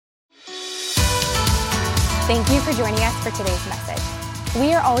Thank you for joining us for today's message.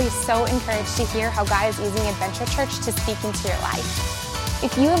 We are always so encouraged to hear how God is using Adventure Church to speak into your life.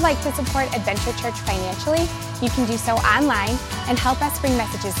 If you would like to support Adventure Church financially, you can do so online and help us bring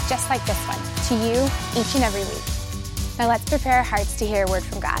messages just like this one to you each and every week. Now let's prepare our hearts to hear a word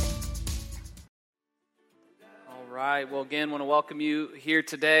from God. All right. Well, again, want to welcome you here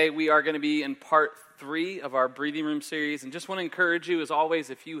today. We are going to be in part 3 of our Breathing Room series, and just want to encourage you, as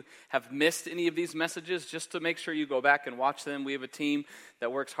always, if you have missed any of these messages, just to make sure you go back and watch them. We have a team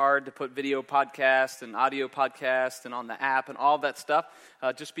that works hard to put video podcasts and audio podcasts and on the app and all that stuff,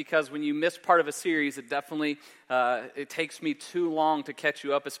 just because when you miss part of a series, it definitely, it takes me too long to catch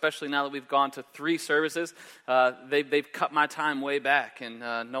you up, especially now that we've gone to 3 services. They've cut my time way back, and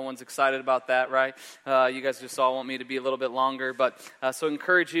no one's excited about that, right? You guys just all want me to be a little bit longer, but so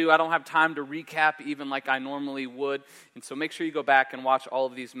encourage you. I don't have time to recap even like I normally would, and so make sure you go back and watch all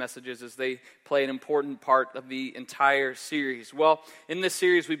of these messages as they play an important part of the entire series. Well, in this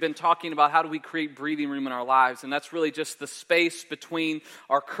series, we've been talking about how do we create breathing room in our lives, and that's really just the space between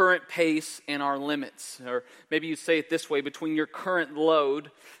our current pace and our limits, or maybe you say it this way, between your current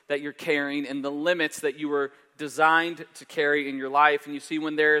load that you're carrying and the limits that you were designed to carry in your life. And you see,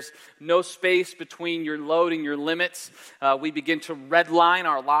 when there's no space between your load and your limits, we begin to redline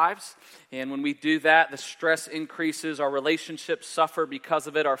our lives. And when we do that, the stress increases, our relationships suffer because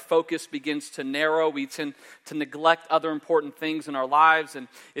of it, our focus begins to narrow, we tend to neglect other important things in our lives, and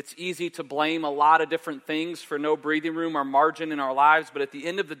it's easy to blame a lot of different things for no breathing room or margin in our lives, but at the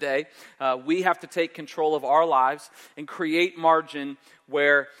end of the day, we have to take control of our lives and create margin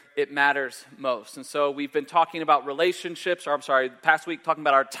where it matters most. And so we've been talking about relationships, past week talking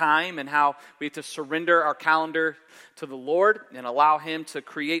about our time and how we have to surrender our calendar to the Lord and allow Him to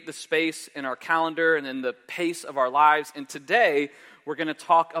create the space in our calendar and in the pace of our lives. And today we're going to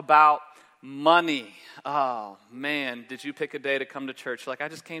talk about money. Oh, man, did you pick a day to come to church? Like, I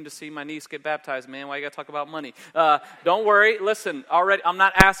just came to see my niece get baptized, man. Why you got to talk about money? Don't worry. Listen, already, I'm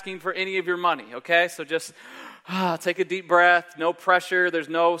not asking for any of your money, okay? So just take a deep breath, no pressure. There's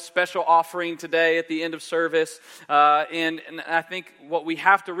no special offering today at the end of service. And I think what we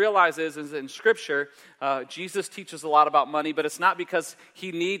have to realize is in Scripture, Jesus teaches a lot about money, but it's not because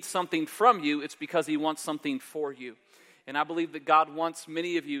He needs something from you. It's because He wants something for you. And I believe that God wants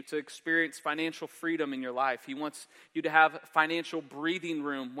many of you to experience financial freedom in your life. He wants you to have financial breathing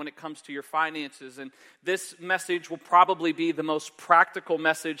room when it comes to your finances. And this message will probably be the most practical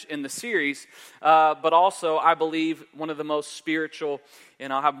message in the series, but also, I believe, one of the most spiritual,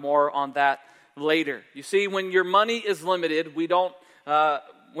 and I'll have more on that later. You see, when your money is limited, we don't have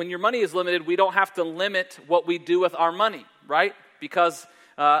to limit what we do with our money, right? Because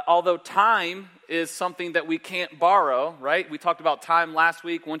although time is something that we can't borrow, right? We talked about time last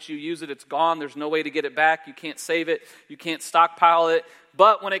week. Once you use it, it's gone. There's no way to get it back. You can't save it. You can't stockpile it.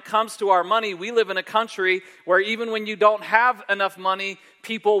 But when it comes to our money, we live in a country where even when you don't have enough money,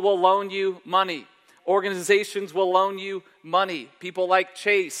 people will loan you money. Organizations will loan you money. People like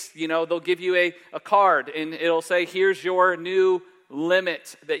Chase, they'll give you a card and it'll say, here's your new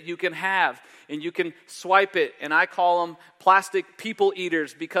limit that you can have, and you can swipe it. And I call them plastic people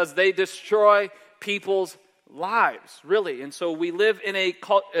eaters because they destroy people's lives, really. And so we live in a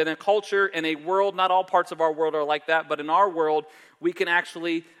culture, in a world, not all parts of our world are like that, but in our world, we can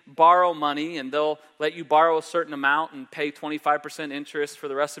actually borrow money, and they'll let you borrow a certain amount and pay 25% interest for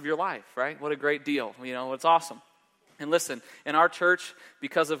the rest of your life, right? What a great deal. It's awesome. And listen, in our church,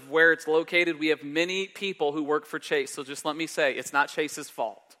 because of where it's located, we have many people who work for Chase. So just let me say, it's not Chase's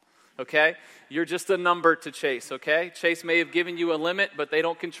fault, okay? You're just a number to Chase, okay? Chase may have given you a limit, but they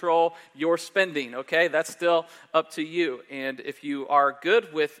don't control your spending, okay? That's still up to you. And if you are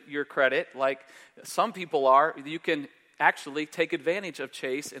good with your credit, like some people are, you can actually take advantage of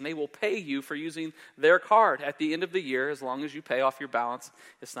Chase, and they will pay you for using their card at the end of the year. As long as you pay off your balance,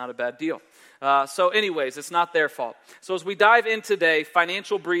 it's not a bad deal. So anyways, it's not their fault. So as we dive in today,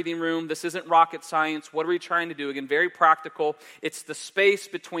 financial breathing room, this isn't rocket science. What are we trying to do? Again, very practical. It's the space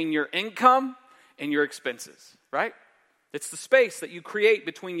between your income and your expenses, right? It's the space that you create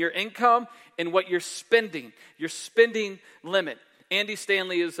between your income and what you're spending, your spending limit. Andy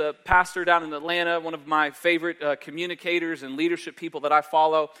Stanley is a pastor down in Atlanta, one of my favorite communicators and leadership people that I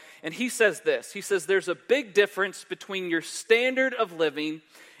follow. And he says this. He says there's a big difference between your standard of living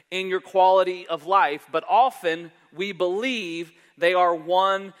and your quality of life, but often we believe they are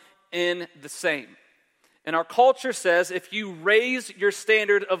one and the same. And our culture says if you raise your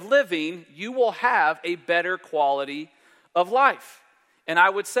standard of living, you will have a better quality of life. And I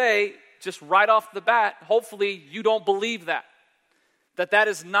would say, just right off the bat, hopefully you don't believe that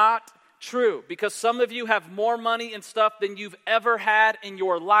is not true, because some of you have more money and stuff than you've ever had in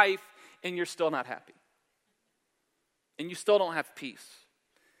your life, and you're still not happy. And you still don't have peace.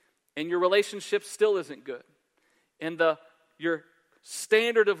 And your relationship still isn't good. And your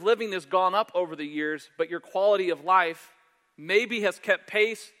standard of living has gone up over the years, but your quality of life maybe has kept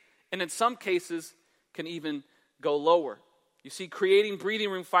pace, and in some cases can even go lower. You see, creating breathing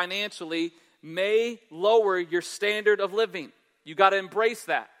room financially may lower your standard of living. You got to embrace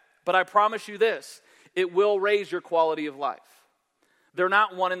that. But I promise you this, it will raise your quality of life. They're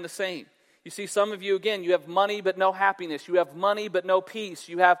not one and the same. You see, some of you, again, you have money but no happiness. You have money but no peace.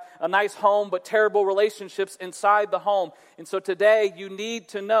 You have a nice home but terrible relationships inside the home. And so today you need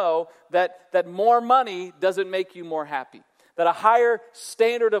to know that more money doesn't make you more happy. That a higher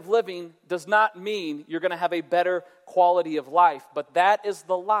standard of living does not mean you're going to have a better quality of life. But that is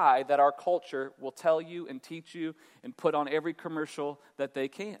the lie that our culture will tell you and teach you and put on every commercial that they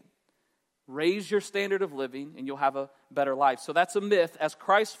can. Raise your standard of living and you'll have a better life. So that's a myth as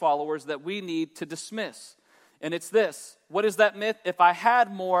Christ followers that we need to dismiss. And it's this. What is that myth? If I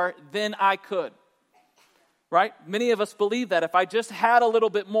had more, then I could. Right? Many of us believe that if I just had a little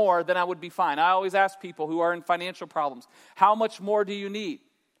bit more, then I would be fine. I always ask people who are in financial problems, how much more do you need?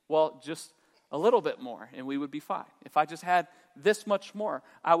 Well, just a little bit more and we would be fine. If I just had this much more,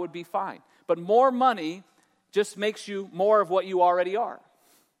 I would be fine. But more money just makes you more of what you already are.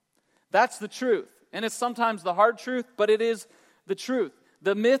 That's the truth. And it's sometimes the hard truth, but it is the truth.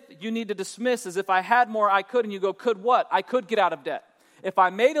 The myth you need to dismiss is if I had more, I could. And you go, could what? I could get out of debt. If I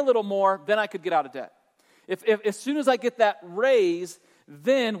made a little more, then I could get out of debt. If as soon as I get that raise,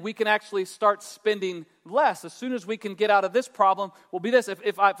 then we can actually start spending less. As soon as we can get out of this problem, will be this.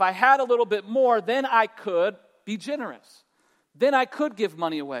 If I had a little bit more, then I could be generous. Then I could give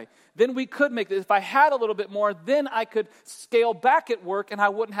money away. Then we could make this. If I had a little bit more, then I could scale back at work and I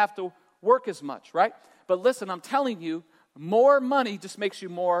wouldn't have to work as much, right? But listen, I'm telling you, more money just makes you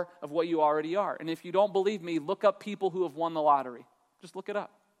more of what you already are. And if you don't believe me, look up people who have won the lottery. Just look it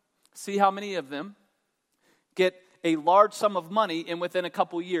up. See how many of them get a large sum of money and within a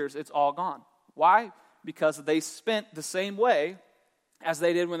couple years it's all gone. Why? Because they spent the same way as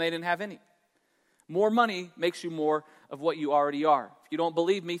they did when they didn't have any. More money makes you more of what you already are. If you don't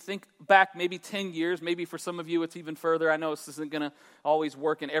believe me, think back maybe 10 years. Maybe for some of you it's even further. I know this isn't going to always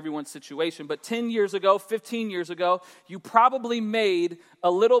work in everyone's situation. But 10 years ago, 15 years ago, you probably made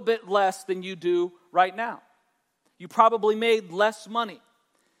a little bit less than you do right now. You probably made less money.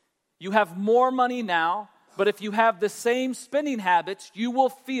 You have more money now, but if you have the same spending habits, you will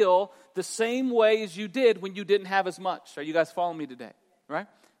feel the same way as you did when you didn't have as much. Are you guys following me today? Right?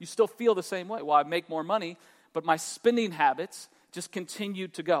 You still feel the same way. Well, I make more money, but my spending habits just continue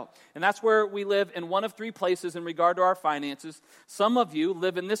to go. And that's where we live in one of three places in regard to our finances. Some of you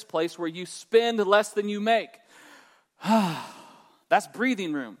live in this place where you spend less than you make. That's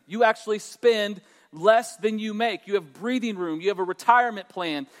breathing room. You actually spend less than you make. You have breathing room. You have a retirement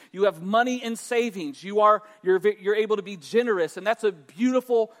plan. You have money in savings. You're able to be generous, and that's a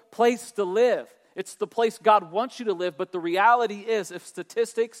beautiful place to live. It's the place God wants you to live, but the reality is, if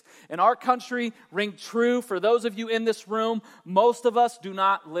statistics in our country ring true for those of you in this room, most of us do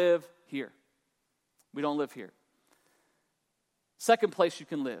not live here. We don't live here. Second place you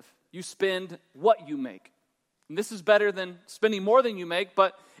can live, you spend what you make. And this is better than spending more than you make,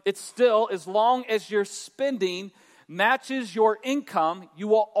 but it's still, as long as your spending matches your income, you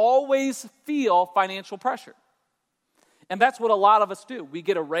will always feel financial pressure. And that's what a lot of us do. We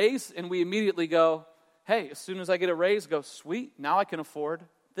get a raise and we immediately go, hey, as soon as I get a raise, go, sweet, now I can afford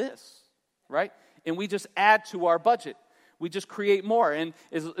this, right? And we just add to our budget. We just create more. And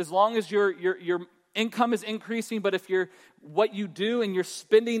as long as your income is increasing, but if what you do and your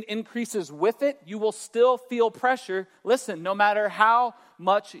spending increases with it, you will still feel pressure. Listen, no matter how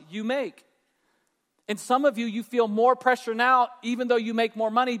much you make. And some of you feel more pressure now, even though you make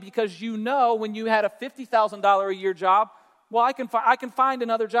more money, because you know when you had a $50,000 a year job, well, I can find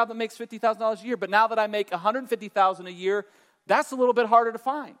another job that makes $50,000 a year, but now that I make $150,000 a year, that's a little bit harder to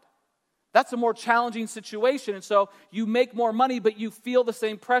find. That's a more challenging situation, and so you make more money, but you feel the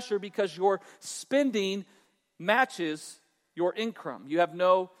same pressure because your spending matches your income. You have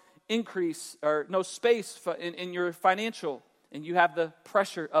no increase or no space in your financial, and you have the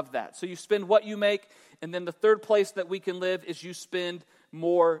pressure of that. So you spend what you make, and then the third place that we can live is you spend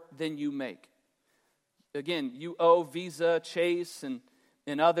more than you make. Again, you owe Visa, Chase,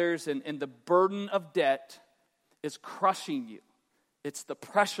 and others, and the burden of debt is crushing you. It's the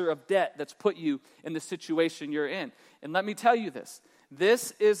pressure of debt that's put you in the situation you're in. And let me tell you this,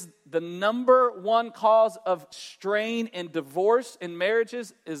 This is the number one cause of strain and divorce in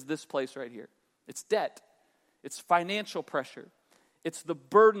marriages is this place right here. It's debt. It's financial pressure. It's the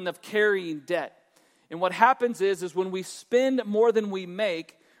burden of carrying debt. And what happens is when we spend more than we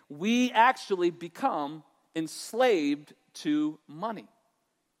make, we actually become enslaved to money.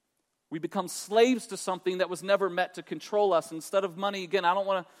 We become slaves to something that was never meant to control us. Instead of money, again, I don't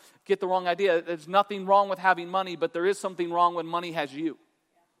want to get the wrong idea. There's nothing wrong with having money, but there is something wrong when money has you.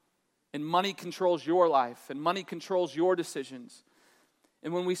 And money controls your life, and money controls your decisions.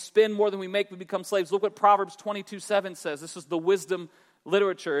 And when we spend more than we make, we become slaves. Look what Proverbs 22:7 says. This is the wisdom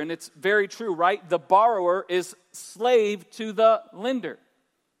literature, and it's very true, right? The borrower is slave to the lender.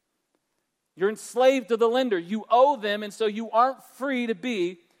 You're enslaved to the lender. You owe them, and so you aren't free to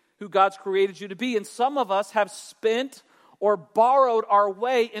be who God's created you to be. And some of us have spent or borrowed our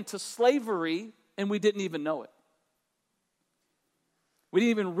way into slavery, and we didn't even know it. We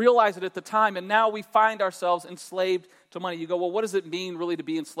didn't even realize it at the time, and now we find ourselves enslaved to money. You go, well, what does it mean really to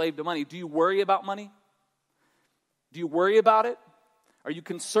be enslaved to money? Do you worry about money? Do you worry about it? Are you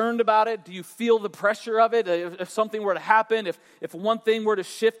concerned about it? Do you feel the pressure of it? If something were to happen, if one thing were to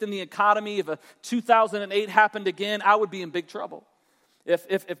shift in the economy, if a 2008 happened again, I would be in big trouble.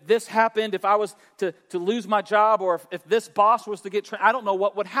 If this happened, if I was to lose my job, or if this boss was to get trained, I don't know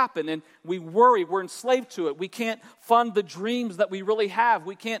what would happen. And we worry, we're enslaved to it. We can't fund the dreams that we really have.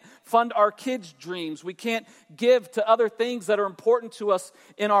 We can't fund our kids' dreams. We can't give to other things that are important to us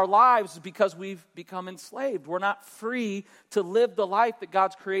in our lives because we've become enslaved. We're not free to live the life that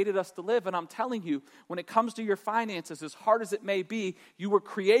God's created us to live. And I'm telling you, when it comes to your finances, as hard as it may be, you were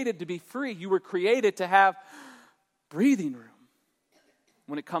created to be free. You were created to have breathing room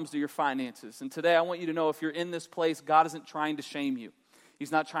when it comes to your finances. And today I want you to know, if you're in this place, God isn't trying to shame you.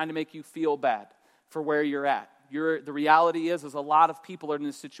 He's not trying to make you feel bad for where you're at. The reality is a lot of people are in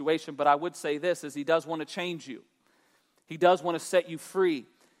this situation, but I would say this, is He does want to change you. He does want to set you free.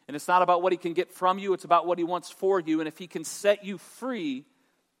 And it's not about what He can get from you, it's about what He wants for you. And if He can set you free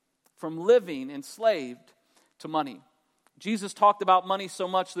from living enslaved to money. Jesus talked about money so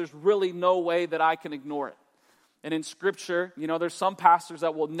much, there's really no way that I can ignore it. And in Scripture, there's some pastors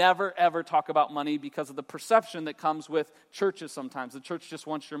that will never, ever talk about money because of the perception that comes with churches sometimes. The church just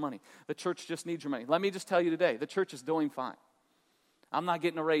wants your money. The church just needs your money. Let me just tell you today, the church is doing fine. I'm not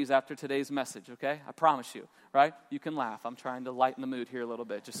getting a raise after today's message, okay? I promise you, right? You can laugh. I'm trying to lighten the mood here a little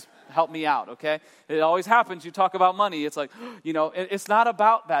bit. Just help me out, okay? It always happens. You talk about money. It's like, it's not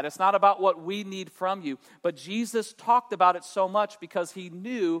about that. It's not about what we need from you. But Jesus talked about it so much because He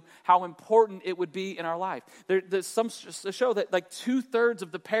knew how important it would be in our life. There's some show that like 2/3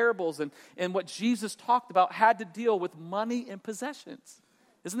 of the parables and what Jesus talked about had to deal with money and possessions.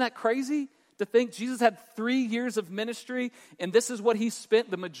 Isn't that crazy? To think Jesus had 3 years of ministry, and this is what He spent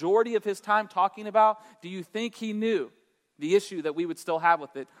the majority of His time talking about. Do you think He knew the issue that we would still have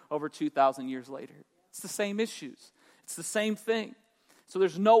with it over 2,000 years later? It's the same issues. It's the same thing. So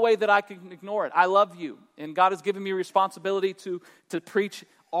there's no way that I can ignore it. I love you, and God has given me responsibility to preach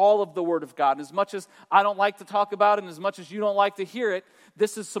all of the Word of God. And as much as I don't like to talk about it, and as much as you don't like to hear it,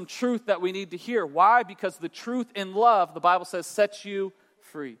 this is some truth that we need to hear. Why? Because the truth in love, the Bible says, sets you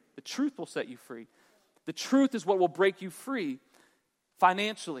free. The truth will set you free. The truth is what will break you free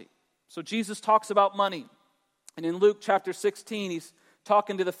financially. So Jesus talks about money. And in Luke chapter 16, He's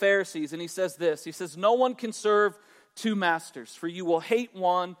talking to the Pharisees, and He says this. He says, "No one can serve two masters, for you will hate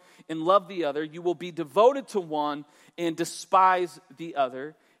one and love the other. You will be devoted to one and despise the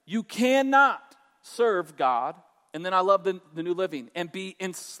other. You cannot serve God," and then I love the New Living, "and be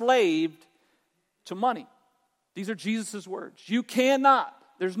enslaved to money." These are Jesus' words. You cannot.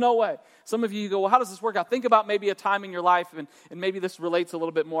 There's no way. Some of you go, well, how does this work out? Think about maybe a time in your life, and maybe this relates a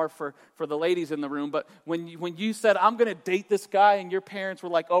little bit more for the ladies in the room, but when you said, I'm going to date this guy, and your parents were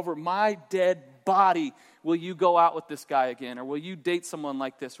like, over my dead body, will you go out with this guy again? Or will you date someone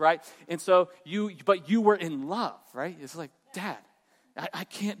like this, right? And so you were in love, right? It's like, Dad, I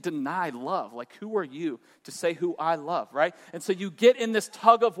can't deny love. Like, who are you to say who I love, right? And so you get in this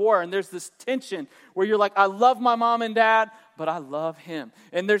tug of war, and there's this tension where you're like, I love my mom and dad, but I love him.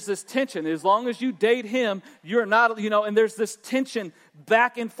 And there's this tension. As long as you date him, you're not, and there's this tension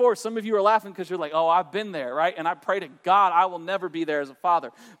back and forth. Some of you are laughing because you're like, oh, I've been there, right? And I pray to God I will never be there as a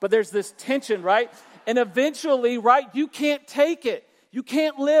father. But there's this tension, right? And eventually, right, you can't take it. You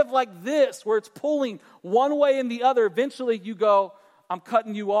can't live like this where it's pulling one way and the other. Eventually you go, I'm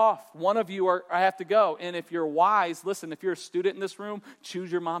cutting you off. One of you I have to go. And if you're wise, listen, if you're a student in this room, choose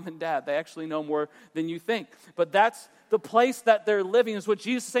your mom and dad. They actually know more than you think. But that's the place that they're living, is what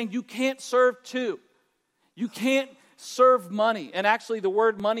Jesus is saying. You can't serve two. You can't serve money. And actually the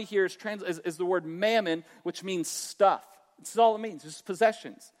word money here is the word mammon, which means stuff. That's all it means, just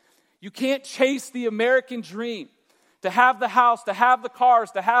possessions. You can't chase the American dream. To have the house, to have the cars,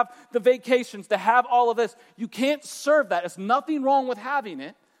 to have the vacations, to have all of this. You can't serve that. There's nothing wrong with having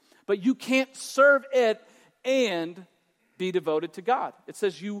it, but you can't serve it and be devoted to God. It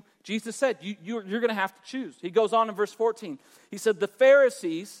says Jesus said, you're going to have to choose. He goes on in verse 14. He said, the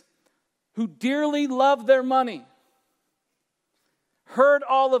Pharisees who dearly loved their money heard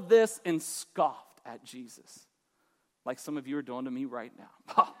all of this and scoffed at Jesus. Like some of you are doing to me right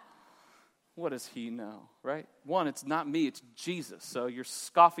now. What does he know, right? One, it's not me, it's Jesus. So you're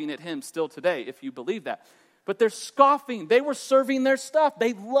scoffing at him still today if you believe that. But they're scoffing. They were serving their stuff.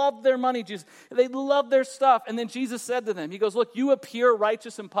 They loved their money, Jesus. They loved their stuff. And then Jesus said to them, he goes, look, you appear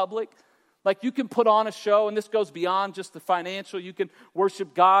righteous in public. Like you can put on a show, and this goes beyond just the financial. You can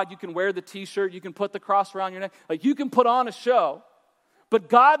worship God. You can wear the t-shirt. You can put the cross around your neck. Like you can put on a show. But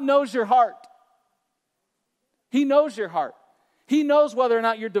God knows your heart. He knows your heart. He knows whether or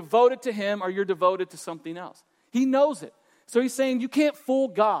not you're devoted to him or you're devoted to something else. He knows it. So he's saying you can't fool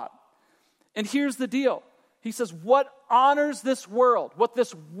God. And here's the deal. He says what honors this world, what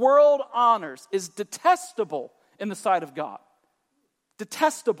this world honors is detestable in the sight of God.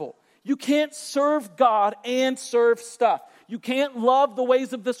 Detestable. You can't serve God and serve stuff. You can't love the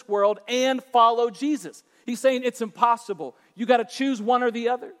ways of this world and follow Jesus. He's saying it's impossible. You got to choose one or the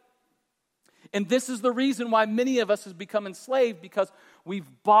other. And this is the reason why many of us have become enslaved, because we've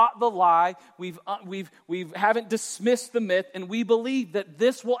bought the lie, we haven't dismissed the myth, and we believe that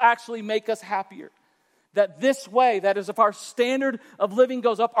this will actually make us happier. That this way, that is, if our standard of living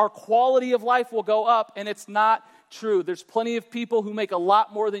goes up, our quality of life will go up, and it's not true. There's plenty of people who make a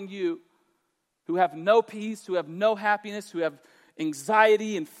lot more than you, who have no peace, who have no happiness, who have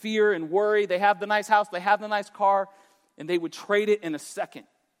anxiety and fear and worry. They have the nice house, they have the nice car, and they would trade it in a second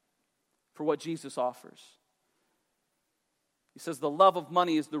for what Jesus offers. He says the love of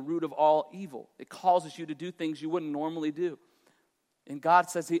money is the root of all evil. It causes you to do things you wouldn't normally do. And God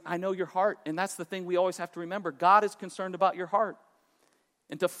says, I know your heart. And that's the thing we always have to remember. God is concerned about your heart.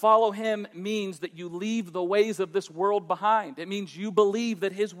 And to follow him means that you leave the ways of this world behind. It means you believe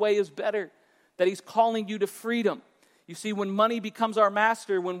that his way is better, that he's calling you to freedom. You see, when money becomes our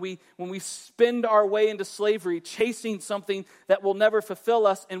master, when we spend our way into slavery, chasing something that will never fulfill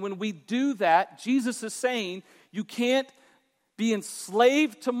us, and when we do that, Jesus is saying, you can't be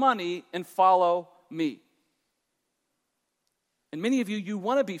enslaved to money and follow me. And many of you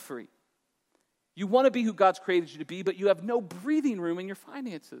want to be free. You want to be who God's created you to be, but you have no breathing room in your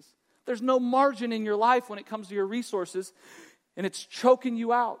finances. There's no margin in your life when it comes to your resources, and it's choking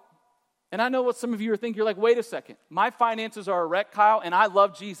you out. And I know what some of you are thinking. You're like, wait a second. My finances are a wreck, Kyle, and I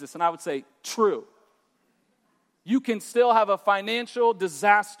love Jesus. And I would say, true. You can still have a financial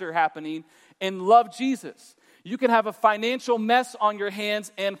disaster happening and love Jesus. You can have a financial mess on your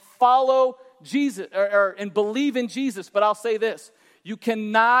hands and follow Jesus and believe in Jesus. But I'll say this. You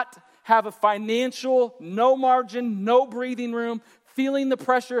cannot have a financial, no margin, no breathing room, feeling the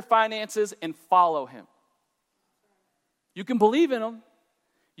pressure of finances and follow him. You can believe in him.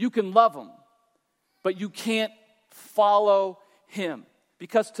 You can love him, but you can't follow him.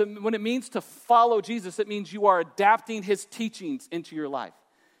 Because when it means to follow Jesus, it means you are adapting his teachings into your life.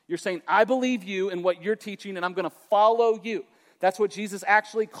 You're saying, I believe you and what you're teaching, and I'm going to follow you. That's what Jesus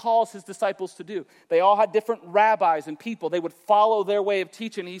actually calls his disciples to do. They all had different rabbis and people. They would follow their way of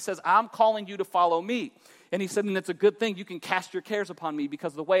teaching. He says, I'm calling you to follow me. And he said, and it's a good thing. You can cast your cares upon me,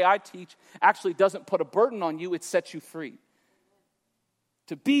 because the way I teach actually doesn't put a burden on you. It sets you free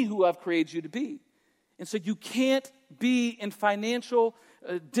to be who I've created you to be. And so you can't be in financial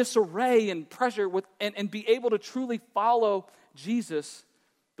disarray and pressure and be able to truly follow Jesus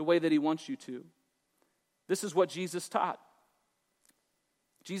the way that he wants you to. This is what Jesus taught.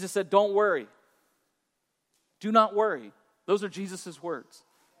 Jesus said, don't worry. Do not worry. Those are Jesus' words.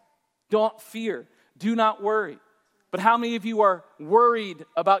 Don't fear. Do not worry. But how many of you are worried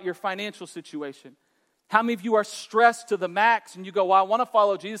about your financial situation? How many of you are stressed to the max and you go, well, I want to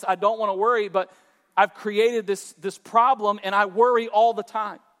follow Jesus. I don't want to worry, but I've created this problem and I worry all the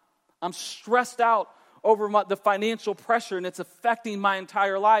time. I'm stressed out over the financial pressure and it's affecting my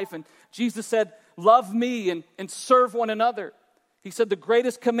entire life. And Jesus said, love me and serve one another. He said, the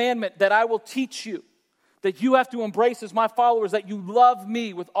greatest commandment that I will teach you, that you have to embrace as my followers, that you love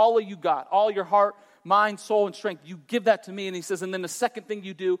me with all of you got, all your heart, mind, soul, and strength. You give that to me. And he says, and then the second thing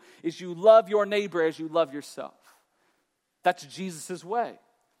you do is you love your neighbor as you love yourself. That's Jesus' way.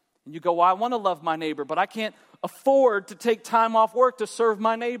 And you go, well, I want to love my neighbor, but I can't afford to take time off work to serve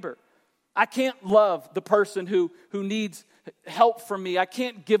my neighbor. I can't love the person who needs help from me. I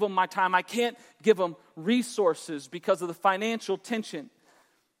can't give them my time. I can't give them resources because of the financial tension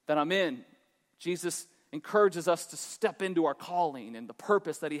that I'm in. Jesus encourages us to step into our calling and the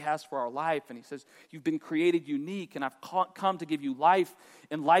purpose that he has for our life. And he says, you've been created unique, and I've come to give you life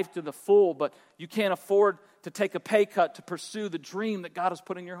and life to the full, but you can't afford to take a pay cut to pursue the dream that God has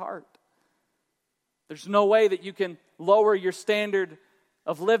put in your heart. There's no way that you can lower your standard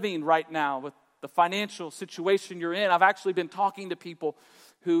of living right now with the financial situation you're in. I've actually been talking to people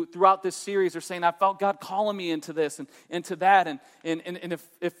who throughout this series are saying, I felt God calling me into this and into that. And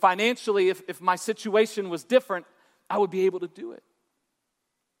if financially, if my situation was different, I would be able to do it.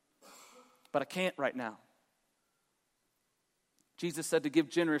 But I can't right now. Jesus said to give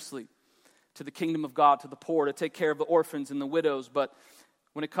generously to the kingdom of God, to the poor, to take care of the orphans and the widows. But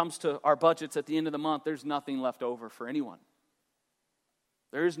when it comes to our budgets at the end of the month, there's nothing left over for anyone.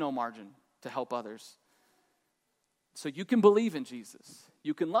 There is no margin to help others. So you can believe in Jesus.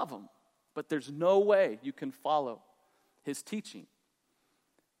 You can love him. But there's no way you can follow his teaching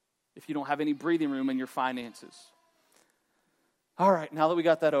if you don't have any breathing room in your finances. All right, now that we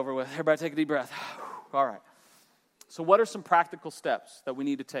got that over with, everybody take a deep breath. All right. So what are some practical steps that we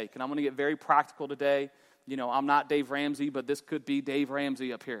need to take? And I'm going to get very practical today. You know, I'm not Dave Ramsey, but this could be Dave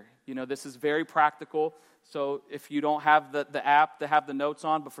Ramsey up here. You know, this is very practical. So if you don't have the app to have the notes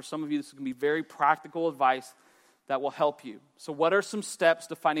on, but for some of you, this is going to be very practical advice that will help you. So what are some steps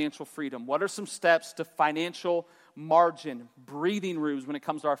to financial freedom? What are some steps to financial margin, breathing rooms when it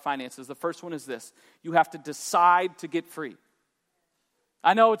comes to our finances? The first one is this. You have to decide to get free.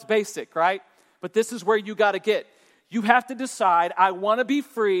 I know it's basic, right? But this is where you got to get. You have to decide, I want to be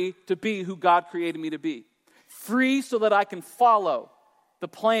free to be who God created me to be. Free so that I can follow the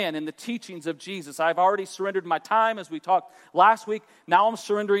plan and the teachings of Jesus. I've already surrendered my time, as we talked last week. Now I'm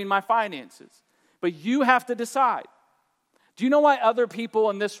surrendering my finances. But you have to decide. Do you know why other people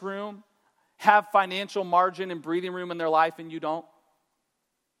in this room have financial margin and breathing room in their life and you don't?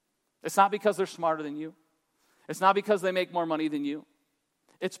 It's not because they're smarter than you. It's not because they make more money than you.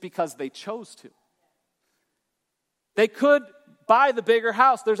 It's because they chose to. They could buy the bigger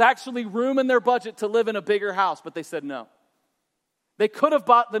house. There's actually room in their budget to live in a bigger house, but they said no. They could have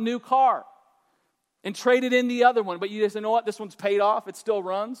bought the new car and traded in the other one, but you just say, you know what, this one's paid off, it still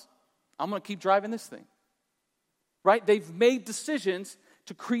runs. I'm going to keep driving this thing. Right? They've made decisions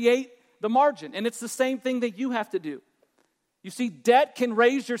to create the margin, and it's the same thing that you have to do. You see, debt can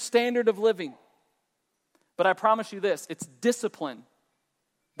raise your standard of living, but I promise you this, it's discipline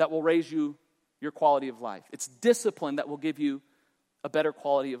that will raise your quality of life. It's discipline that will give you a better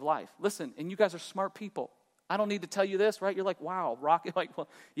quality of life. Listen, and you guys are smart people. I don't need to tell you this, right? You're like, wow, Rocky. Like, well,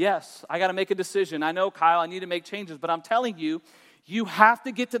 yes, I got to make a decision. I know, Kyle, I need to make changes. But I'm telling you, you have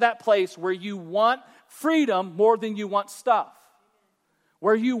to get to that place where you want freedom more than you want stuff.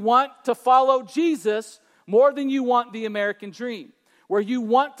 Where you want to follow Jesus more than you want the American dream. Where you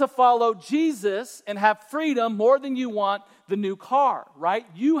want to follow Jesus and have freedom more than you want the new car, right?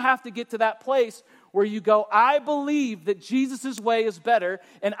 You have to get to that place where you go, I believe that Jesus' way is better,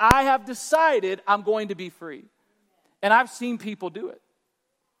 and I have decided I'm going to be free. And I've seen people do it.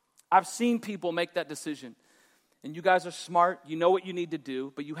 I've seen people make that decision. And you guys are smart, you know what you need to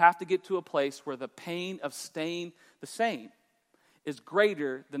do, but you have to get to a place where the pain of staying the same is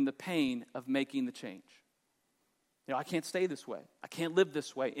greater than the pain of making the change. You know, I can't stay this way. I can't live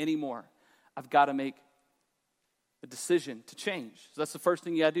this way anymore. I've got to make a decision to change. So that's the first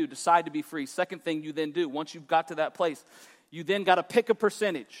thing you got to do, decide to be free. Second thing you then do, once you've got to that place, you then got to pick a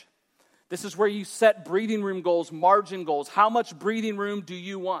percentage. This is where you set breathing room goals, margin goals. How much breathing room do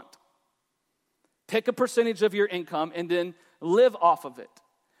you want? Pick a percentage of your income and then live off of it.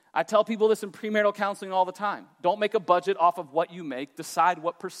 I tell people this in premarital counseling all the time. Don't make a budget off of what you make. Decide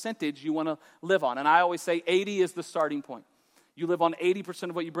what percentage you want to live on. And I always say 80 is the starting point. You live on 80%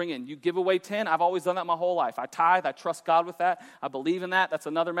 of what you bring in. You give away 10. I've always done that my whole life. I tithe. I trust God with that. I believe in that. That's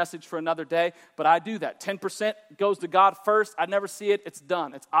another message for another day. But I do that. 10% goes to God first. I never see it. It's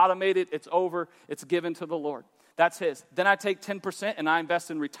done. It's automated. It's over. It's given to the Lord. That's his. Then I take 10% and I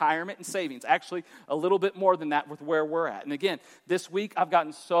invest in retirement and savings. Actually, a little bit more than that with where we're at. And again, this week I've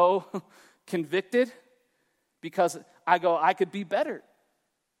gotten so convicted because I go, I could be better.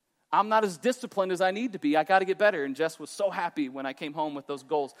 I'm not as disciplined as I need to be. I got to get better. And Jess was so happy when I came home with those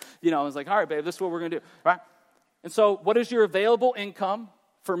goals. You know, I was like, all right, babe, this is what we're going to do, right? And so what is your available income?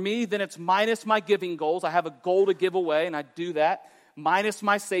 For me, then it's minus my giving goals. I have a goal to give away, and I do that. minus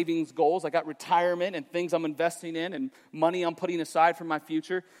my savings goals. I got retirement and things I'm investing in and money I'm putting aside for my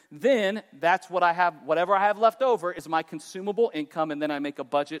future. Then that's what I have. Whatever I have left over is my consumable income, and then I make a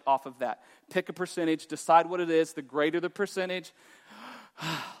budget off of that. Pick a percentage, decide what it is. The greater the percentage,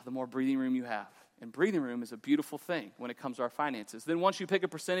 the more breathing room you have. And breathing room is a beautiful thing when it comes to our finances. Then once you pick a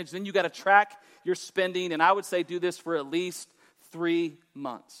percentage, then you got to track your spending. And I would say do this for at least 3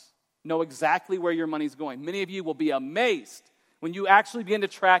 months. Know exactly where your money's going. Many of you will be amazed when you actually begin to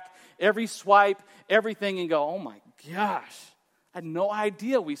track every swipe, everything, and go, oh my gosh, I had no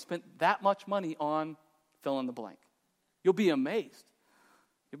idea we spent that much money on fill in the blank. You'll be amazed.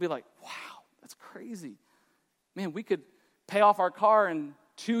 You'll be like, wow, that's crazy. Man, we could pay off our car in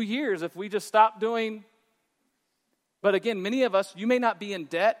 2 years if we just stopped doing. But again, many of us, you may not be in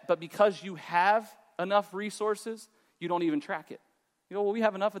debt, but because you have enough resources, you don't even track it. You know, well, we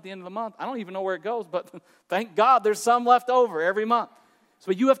have enough at the end of the month. I don't even know where it goes, but thank God there's some left over every month.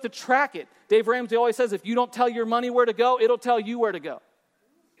 So you have to track it. Dave Ramsey always says, if you don't tell your money where to go, it'll tell you where to go.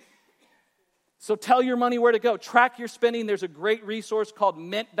 So tell your money where to go. Track your spending. There's a great resource called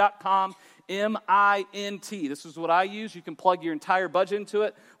Mint.com, M-I-N-T. This is what I use. You can plug your entire budget into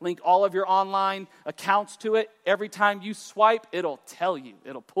it, link all of your online accounts to it. Every time you swipe, it'll tell you.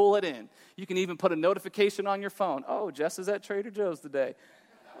 It'll pull it in. You can even put a notification on your phone. Oh, Jess is at Trader Joe's today.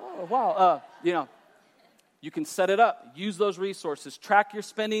 Oh, wow. You can set it up. Use those resources. Track your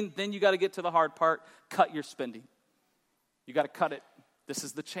spending. Then you got to get to the hard part. Cut your spending. You got to cut it. This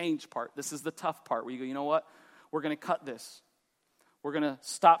is the change part. This is the tough part where you go, you know what? We're going to cut this. We're going to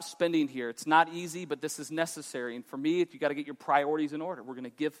stop spending here. It's not easy, but this is necessary. And for me, you got to get your priorities in order. We're going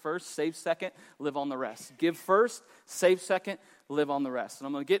to give first, save second, live on the rest. Give first, save second, live on the rest. And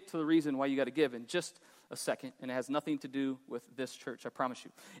I'm going to get to the reason why you got to give in just a second. And it has nothing to do with this church, I promise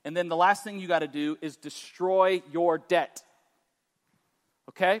you. And then the last thing you got to do is destroy your debt.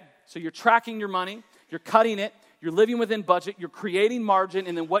 Okay? So you're tracking your money. You're cutting it. You're living within budget. You're creating margin.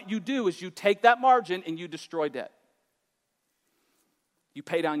 And then what you do is you take that margin and you destroy debt. You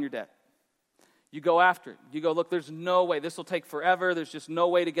pay down your debt. You go after it. You go, look, there's no way. This will take forever. There's just no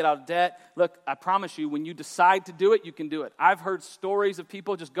way to get out of debt. Look, I promise you, when you decide to do it, you can do it. I've heard stories of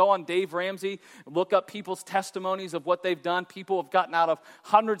people, just go on Dave Ramsey, look up people's testimonies of what they've done. People have gotten out of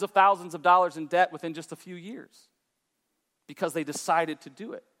hundreds of thousands of dollars in debt within just a few years because they decided to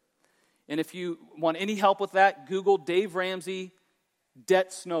do it. And if you want any help with that, Google Dave Ramsey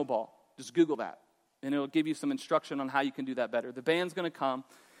debt snowball. Just Google that. And it'll give you some instruction on how you can do that better. The band's going to come,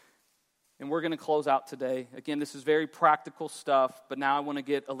 and we're going to close out today. Again, this is very practical stuff, but now I want to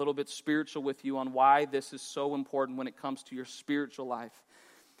get a little bit spiritual with you on why this is so important when it comes to your spiritual life.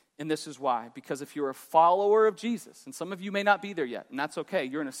 And this is why. Because if you're a follower of Jesus, and some of you may not be there yet, and that's okay.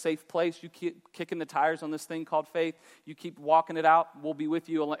 You're in a safe place. You keep kicking the tires on this thing called faith. You keep walking it out. We'll be with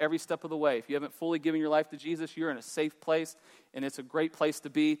you every step of the way. If you haven't fully given your life to Jesus, you're in a safe place, and it's a great place to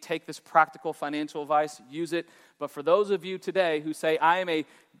be. Take this practical financial advice. Use it. But for those of you today who say, I am a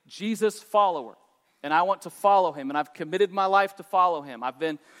Jesus follower, and I want to follow him, and I've committed my life to follow him. I've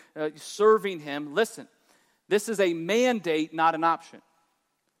been serving him. Listen, this is a mandate, not an option.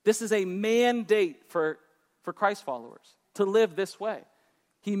 This is a mandate for Christ followers to live this way.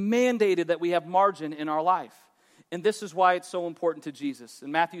 He mandated that we have margin in our life. And this is why it's so important to Jesus.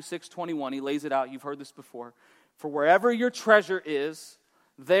 In Matthew 6:21, he lays it out. You've heard this before. For wherever your treasure is,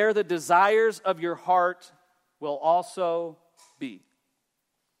 there the desires of your heart will also be.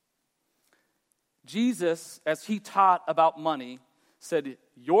 Jesus, as he taught about money, said,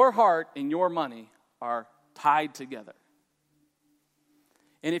 your heart and your money are tied together.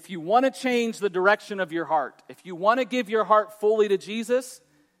 And if you want to change the direction of your heart, if you want to give your heart fully to Jesus,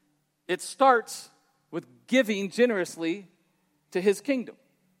 it starts with giving generously to his kingdom.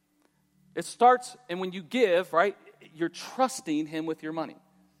 It starts, and when you give, right, you're trusting him with your money.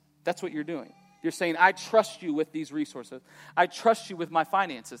 That's what you're doing. You're saying, I trust you with these resources. I trust you with my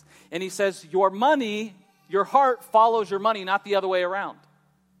finances. And he says, your money, your heart follows your money, not the other way around.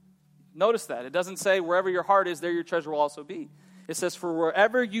 Notice that. It doesn't say wherever your heart is, there your treasure will also be. It says, for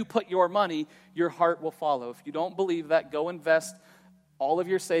wherever you put your money, your heart will follow. If you don't believe that, go invest all of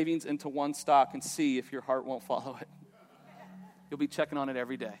your savings into one stock and see if your heart won't follow it. You'll be checking on it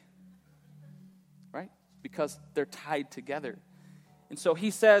every day. Right? Because they're tied together. And so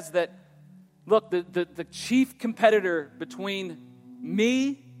he says that, look, the chief competitor between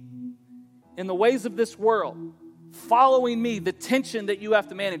me and the ways of this world, following me, the tension that you have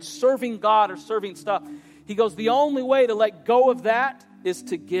to manage, serving God or serving stuff, he goes, the only way to let go of that is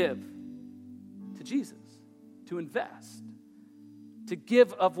to give to Jesus, to invest, to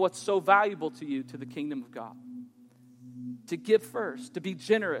give of what's so valuable to you to the kingdom of God. to give first, to be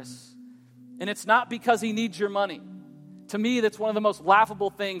generous. And it's not because he needs your money. To me, that's one of the most laughable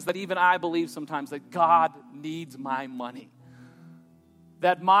things that even I believe sometimes, that God needs my money.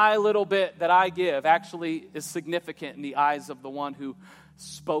 That my little bit that I give actually is significant in the eyes of the one who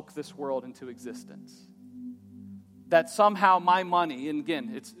spoke this world into existence. That somehow my money, and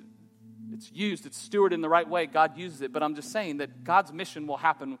again, it's used, it's stewarded in the right way, God uses it, but I'm just saying that God's mission will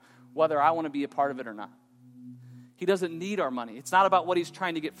happen whether I want to be a part of it or not. He doesn't need our money. It's not about what he's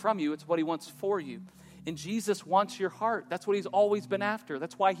trying to get from you, it's what he wants for you. And Jesus wants your heart. That's what he's always been after.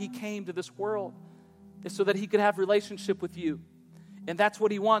 That's why he came to this world, is so that he could have relationship with you. And that's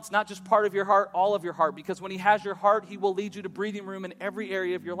what he wants, not just part of your heart, all of your heart. Because when he has your heart, he will lead you to breathing room in every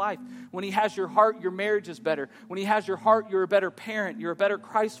area of your life. When he has your heart, your marriage is better. When he has your heart, you're a better parent. You're a better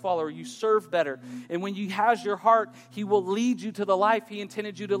Christ follower. You serve better. And when he has your heart, he will lead you to the life he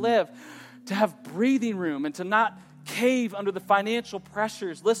intended you to live. To have breathing room and to not cave under the financial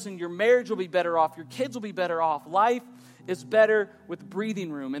pressures. Listen, your marriage will be better off. Your kids will be better off. Life is better with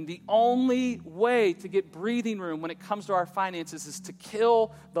breathing room. And the only way to get breathing room when it comes to our finances is to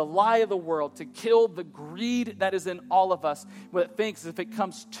kill the lie of the world, to kill the greed that is in all of us, what thinks if it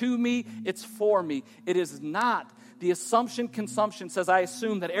comes to me, it's for me. It is not. The consumption says, I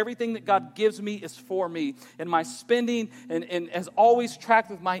assume that everything that God gives me is for me. And my spending and as always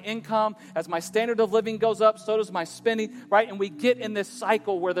tracked with my income. As my standard of living goes up, so does my spending, right? And we get in this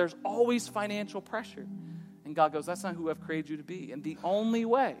cycle where there's always financial pressure. And God goes, that's not who I've created you to be. And the only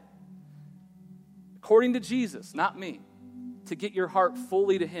way, according to Jesus, not me, to get your heart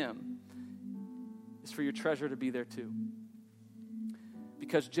fully to him is for your treasure to be there too.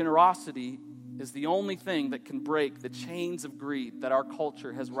 Because generosity is the only thing that can break the chains of greed that our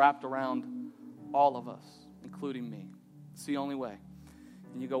culture has wrapped around all of us, including me. It's the only way.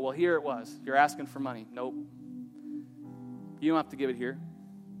 And you go, well, here it was. You're asking for money. Nope. You don't have to give it here.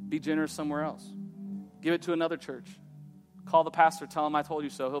 Be generous somewhere else. Give it to another church. Call the pastor, tell him I told you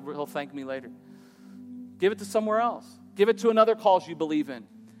so. He'll thank me later. Give it to somewhere else. Give it to another cause you believe in.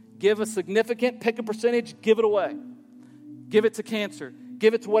 Give a significant, pick a percentage, give it away. Give it to cancer.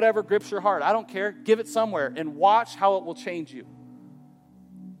 Give it to whatever grips your heart. I don't care. Give it somewhere and watch how it will change you.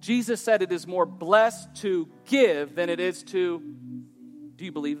 Jesus said it is more blessed to give than it is to... Do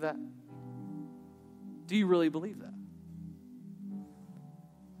you believe that? Do you really believe that?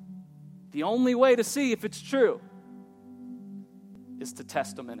 The only way to see if it's true is to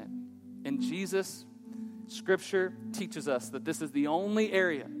test them in it. And Jesus, Scripture teaches us that this is the only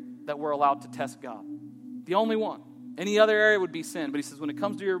area that we're allowed to test God. The only one. Any other area would be sin. But he says, when it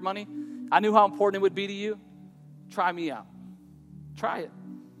comes to your money, I knew how important it would be to you. Try me out. Try it.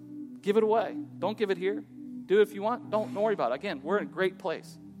 Give it away. Don't give it here. Do it if you want. Don't worry about it. Again, we're in a great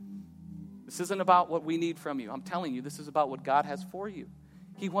place. This isn't about what we need from you. I'm telling you, this is about what God has for you.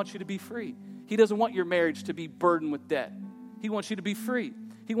 He wants you to be free. He doesn't want your marriage to be burdened with debt. He wants you to be free.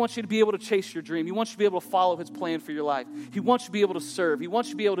 He wants you to be able to chase your dream. He wants you to be able to follow his plan for your life. He wants you to be able to serve. He wants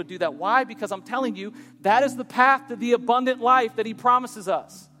you to be able to do that. Why? Because I'm telling you, that is the path to the abundant life that he promises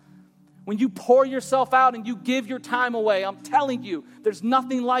us. When you pour yourself out and you give your time away, I'm telling you, there's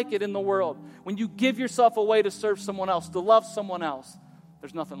nothing like it in the world. When you give yourself away to serve someone else, to love someone else,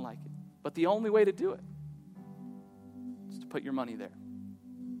 there's nothing like it. But the only way to do it is to put your money there.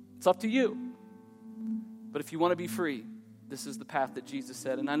 It's up to you. But if you want to be free, this is the path that Jesus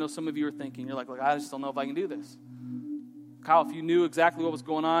said. And I know some of you are thinking, you're like, I just don't know if I can do this. Kyle, if you knew exactly what was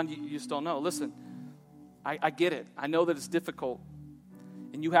going on, you just don't know. Listen, I get it. I know that it's difficult.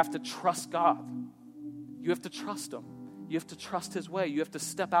 And you have to trust God. You have to trust him. You have to trust his way. You have to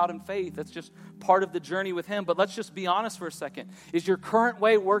step out in faith. That's just part of the journey with him. But let's just be honest for a second. Is your current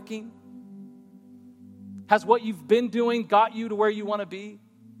way working? Has what you've been doing got you to where you want to be?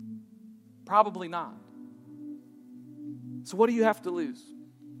 Probably not. So what do you have to lose?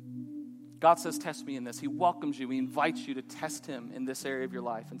 God says, test me in this. He welcomes you. He invites you to test him in this area of your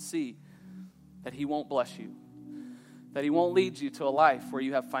life and see that he won't bless you, that he won't lead you to a life where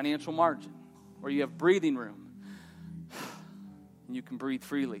you have financial margin, where you have breathing room, and you can breathe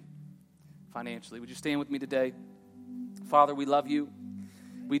freely financially. Would you stand with me today? Father, we love you.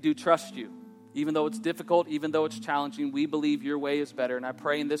 We do trust you. Even though it's difficult, even though it's challenging, we believe your way is better. And I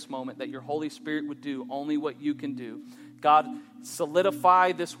pray in this moment that your Holy Spirit would do only what you can do. God,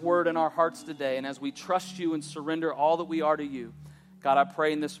 solidify this word in our hearts today. And as we trust you and surrender all that we are to you, God, I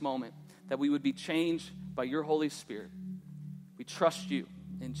pray in this moment that we would be changed by your Holy Spirit. We trust you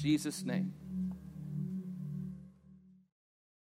in Jesus' name.